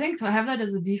 Like, I think to have that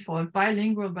as a default,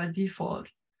 bilingual by default,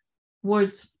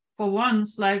 would, for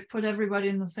once, like put everybody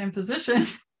in the same position,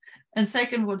 and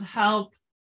second, would help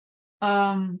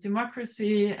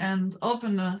democracy and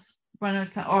openness when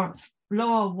it can, or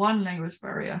lower one language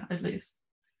barrier at least.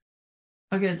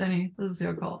 Okay, Danny, this is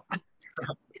your call.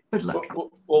 Good luck.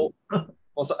 Well,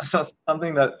 so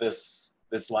something that this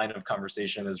line of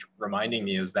conversation is reminding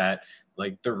me is that,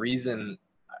 like, the reason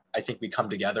I think we come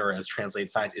together as Translate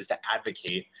Science is to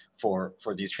advocate for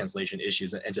these translation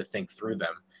issues and to think through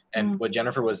them. And what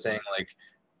Jennifer was saying,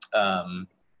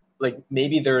 like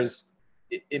maybe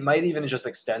it might even just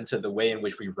extend to the way in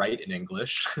which we write in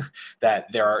English, that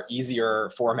there are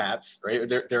easier formats, right?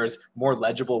 There's more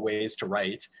legible ways to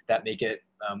write that make it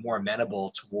more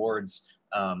amenable towards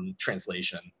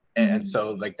translation. And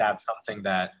so, like, that's something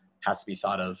that has to be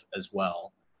thought of as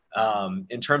well.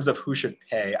 In terms of who should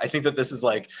pay, I think that this is,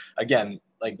 like, again,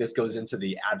 like, this goes into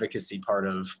the advocacy part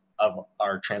of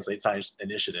our Translate Science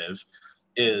initiative,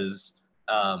 is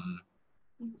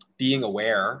being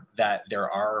aware that there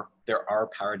are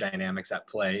power dynamics at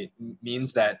play,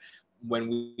 means that when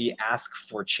we ask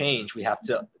for change, we have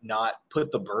to not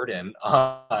put the burden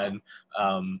on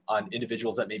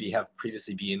individuals that maybe have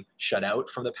previously been shut out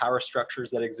from the power structures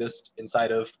that exist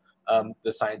inside of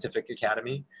the scientific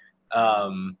academy.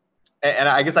 And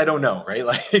I guess I don't know, right?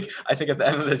 Like, I think at the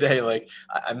end of the day, like,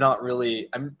 I'm not really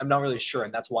sure,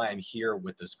 and that's why I'm here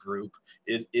with this group,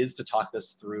 is to talk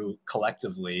this through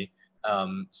collectively,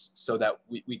 so that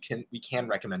we can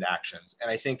recommend actions. And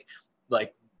I think,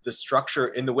 like, the structure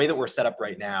in the way that we're set up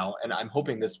right now, and I'm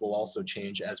hoping this will also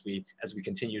change as we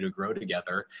continue to grow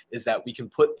together, is that we can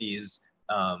put these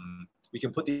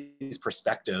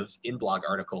perspectives in blog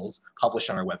articles published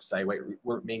on our website.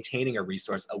 We're maintaining a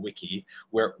resource, a wiki,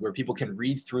 where people can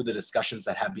read through the discussions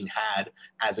that have been had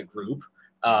as a group,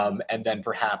 and then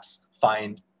perhaps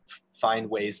find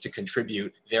ways to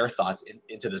contribute their thoughts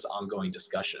into this ongoing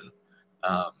discussion.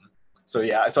 So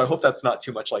yeah, so I hope that's not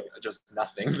too much like just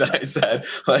nothing that I said,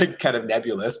 like kind of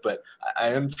nebulous, but I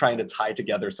am trying to tie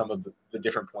together some of the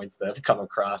different points that have come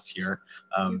across here,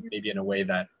 maybe in a way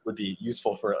that would be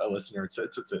useful for a listener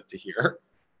to hear.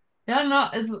 Yeah, no,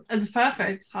 it's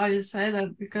perfect how you say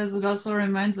that, because it also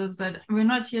reminds us that we're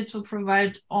not here to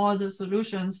provide all the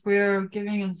solutions. We're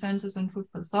giving incentives and food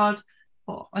for thought,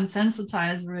 and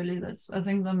sensitize, really. That's, I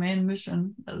think, the main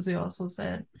mission, as you also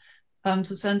said,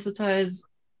 to sensitize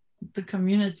the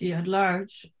community at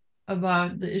large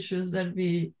about the issues that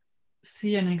we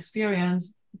see and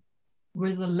experience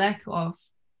with a lack of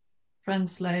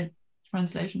translation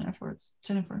efforts.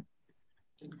 Jennifer.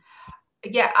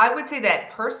 Yeah, I would say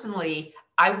that personally,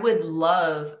 I would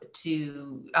love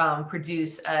to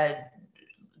produce a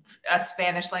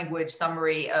Spanish language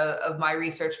summary of my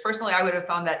research. Personally, I would have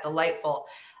found that delightful.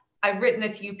 I've written a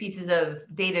few pieces of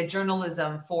data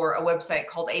journalism for a website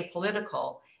called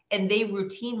Apolitical, and they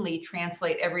routinely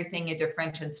translate everything into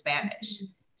French and Spanish.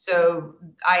 So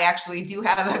I actually do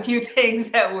have a few things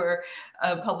that were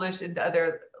published into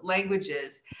other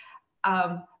languages.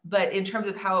 But in terms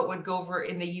of how it would go over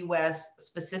in the US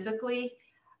specifically,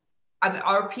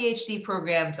 our PhD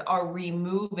programs are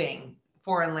removing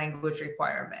foreign language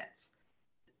requirements.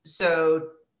 So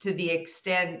to the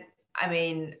extent, I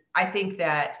mean, I think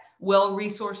that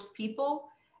well-resourced people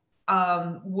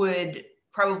would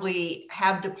probably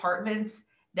have departments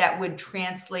that would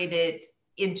translate it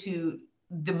into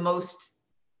the most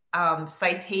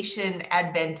citation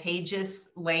advantageous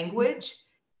language.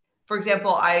 For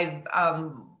example, I've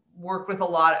worked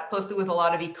closely with a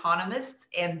lot of economists,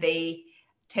 and they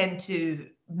tend to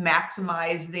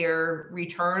maximize their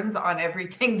returns on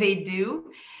everything they do.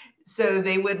 So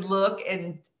they would look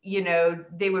and,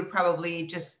 they would probably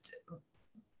just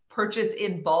purchase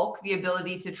in bulk the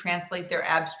ability to translate their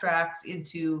abstracts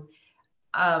into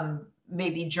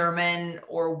maybe German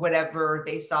or whatever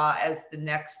they saw as the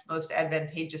next most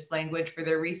advantageous language for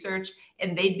their research,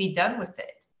 and they'd be done with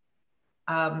it.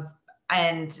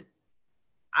 And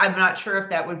I'm not sure if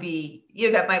that would be,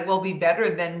 that might well be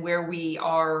better than where we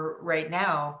are right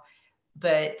now.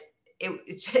 But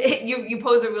you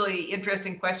pose a really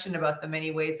interesting question about the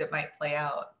many ways it might play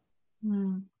out.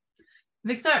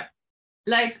 Victor,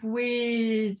 like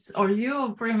you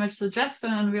pretty much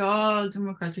suggested, and we all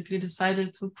democratically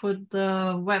decided to put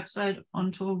the website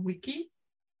onto a wiki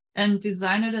and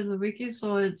design it as a wiki,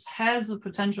 so it has the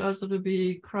potential also to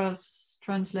be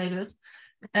cross-translated.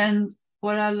 And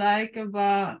what I like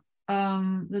about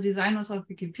the designers of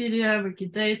Wikipedia,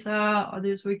 Wikidata, or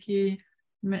these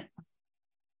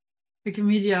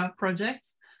Wikimedia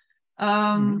projects,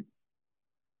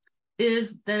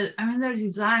 is that, I mean, they're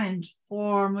designed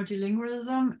for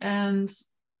multilingualism and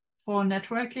for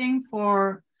networking,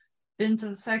 for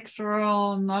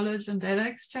intersectoral knowledge and data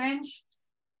exchange.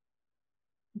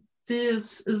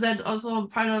 Is that also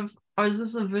part of, or is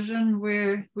this a vision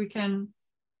where we can,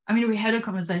 I mean, we had a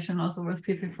conversation also with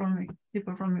people from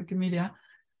Wikimedia.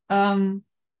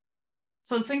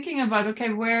 So thinking about,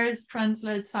 okay, where is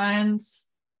Translate Science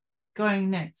going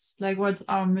next? Like, what's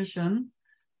our mission?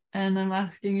 And I'm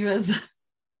asking you as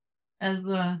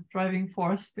a driving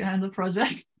force behind the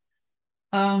project.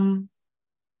 In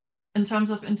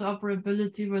terms of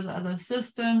interoperability with other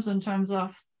systems, in terms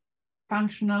of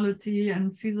functionality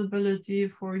and feasibility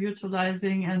for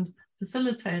utilizing and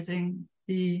facilitating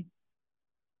the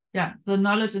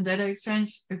knowledge and data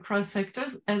exchange across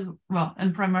sectors as well,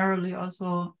 and primarily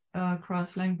also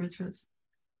across languages,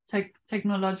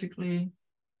 technologically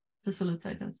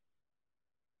facilitated.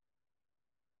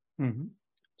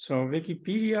 So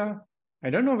Wikipedia, I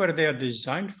don't know whether they are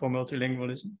designed for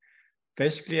multilingualism.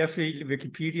 Basically, every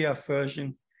Wikipedia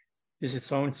version is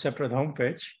its own separate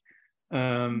homepage.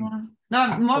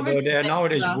 Although they are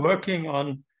nowadays working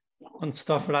on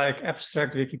stuff like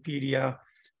abstract Wikipedia,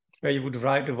 where you would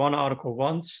write one article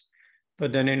once,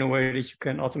 but then in a way that you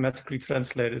can automatically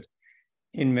translate it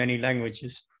in many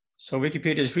languages. So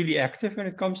Wikipedia is really active when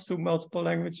it comes to multiple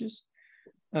languages.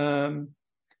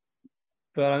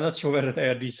 But I'm not sure whether they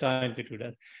are designed to do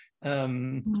that.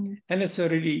 And it's a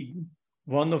really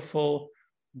wonderful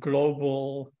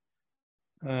global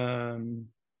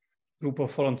group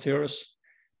of volunteers.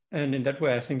 And in that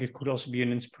way, I think it could also be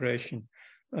an inspiration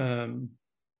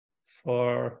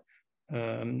for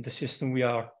the system we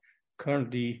are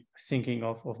currently thinking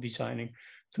of designing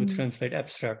to translate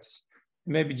abstracts.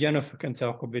 Maybe Jennifer can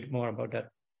talk a bit more about that.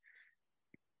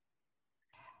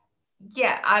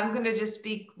 Yeah, I'm going to just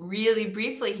speak really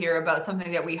briefly here about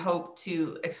something that we hope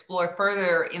to explore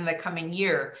further in the coming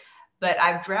year. But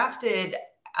I've drafted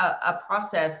a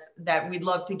process that we'd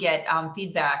love to get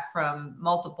feedback from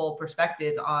multiple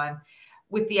perspectives on,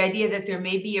 with the idea that there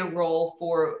may be a role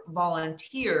for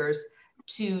volunteers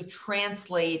to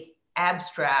translate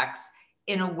abstracts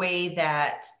in a way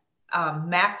that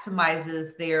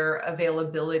maximizes their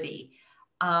availability.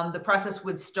 The process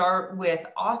would start with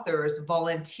authors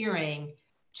volunteering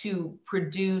to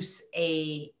produce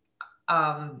a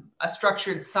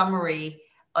structured summary,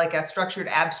 like a structured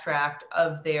abstract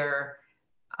of their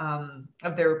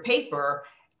paper,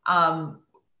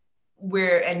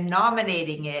 and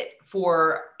nominating it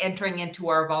for entering into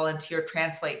our volunteer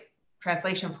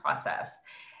translation process.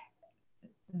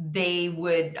 They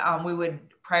would we would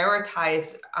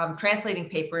prioritize translating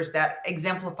papers that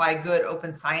exemplify good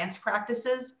open science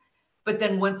practices. But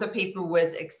then once a paper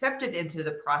was accepted into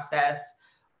the process,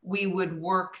 we would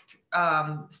work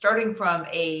starting from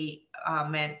a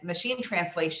machine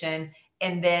translation,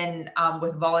 and then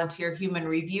with volunteer human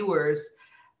reviewers,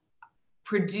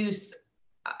 produce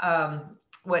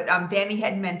what Danny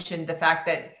had mentioned, the fact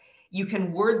that you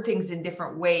can word things in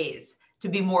different ways to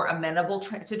be more amenable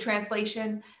to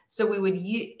translation. So we would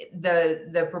use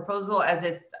the proposal as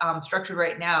it's structured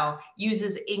right now,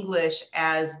 uses English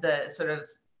as the sort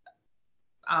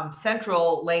of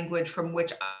central language from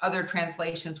which other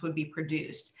translations would be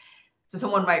produced. So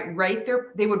someone might write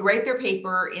they would write their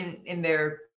paper in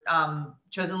their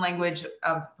chosen language,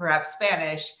 perhaps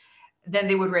Spanish. Then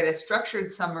they would write a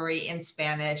structured summary in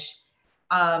Spanish,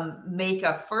 make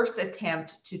a first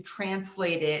attempt to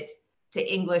translate it to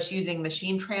English using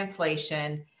machine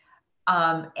translation.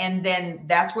 And then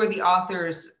that's where the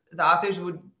authors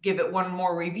would give it one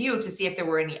more review to see if there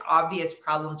were any obvious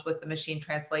problems with the machine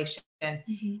translation.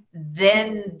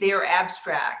 Then their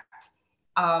abstract,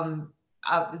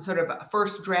 sort of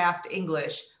first draft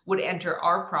English, would enter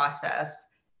our process.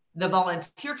 The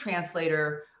volunteer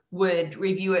translator would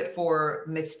review it for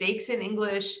mistakes in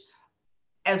English,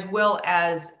 as well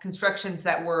as constructions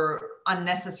that were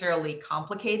unnecessarily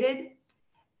complicated.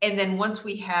 And then once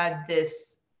we had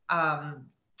this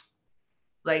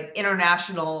like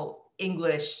international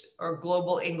English or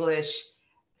global English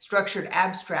structured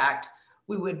abstract,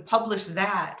 we would publish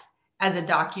that as a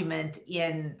document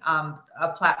in a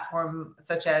platform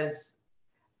such as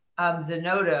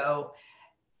Zenodo.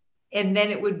 And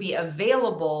then it would be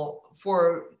available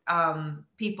for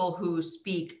people who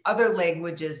speak other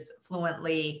languages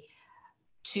fluently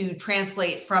to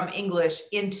translate from English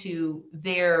into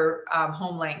their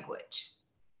home language.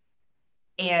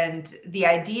 And the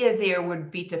idea there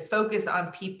would be to focus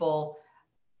on people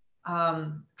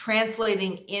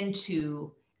translating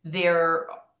into their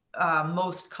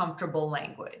most comfortable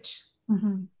language.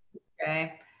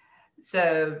 Okay.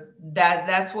 So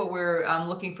that's what we're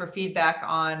looking for feedback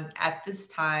on at this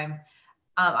time.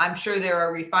 I'm sure there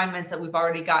are refinements that we've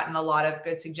already gotten a lot of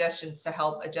good suggestions to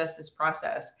help adjust this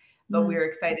process, but we're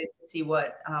excited to see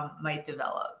what might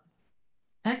develop.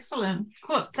 Excellent.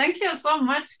 Cool. Thank you so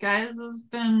much, guys. It's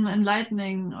been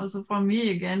enlightening also for me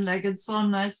again. Like, it's so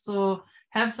nice to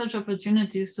have such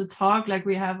opportunities to talk like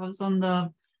we have us on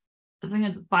the, I think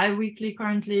it's bi-weekly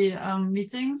currently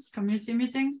meetings, community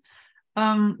meetings.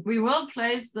 We will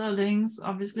place the links,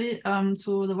 obviously,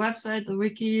 to the website, the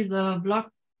wiki, the blog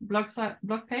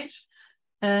page,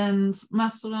 and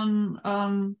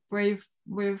Mastodon, where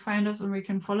you find us and where you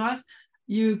can follow us.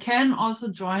 You can also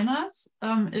join us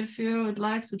if you would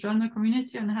like to join the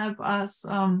community and help us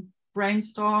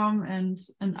brainstorm and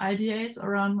ideate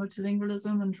around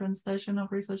multilingualism and translation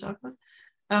of research output.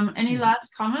 Any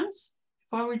last comments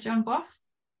before we jump off?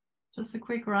 Just a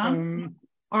quick round.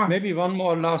 Or maybe one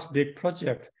more last big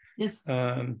project. Yes.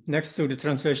 Next to the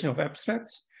translation of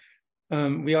abstracts,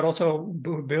 we are also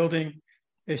building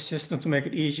a system to make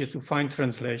it easier to find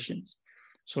translations.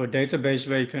 So a database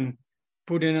where you can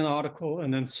put in an article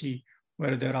and then see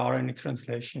whether there are any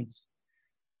translations.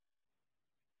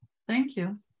 Thank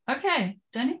you. Okay,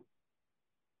 Jenny?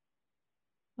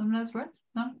 Some last words?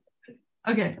 No?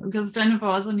 Okay, because Jennifer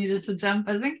also needed to jump,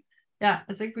 I think. Yeah,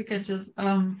 I think we can just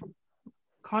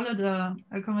call it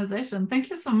a conversation. Thank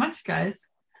you so much, guys.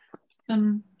 It's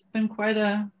been quite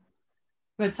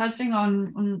we're touching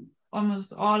on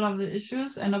almost all of the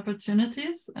issues and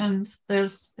opportunities, and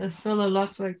there's still a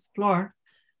lot to explore.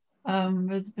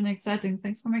 But it's been exciting.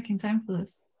 Thanks for making time for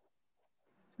this.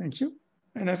 Thank you.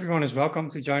 And everyone is welcome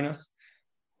to join us.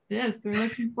 Yes, we're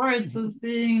looking forward to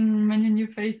seeing many new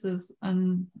faces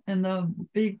in the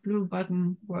big blue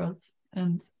button world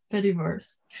and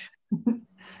Fediverse.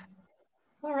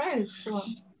 All right, so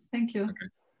thank you. Okay.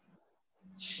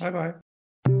 Bye-bye.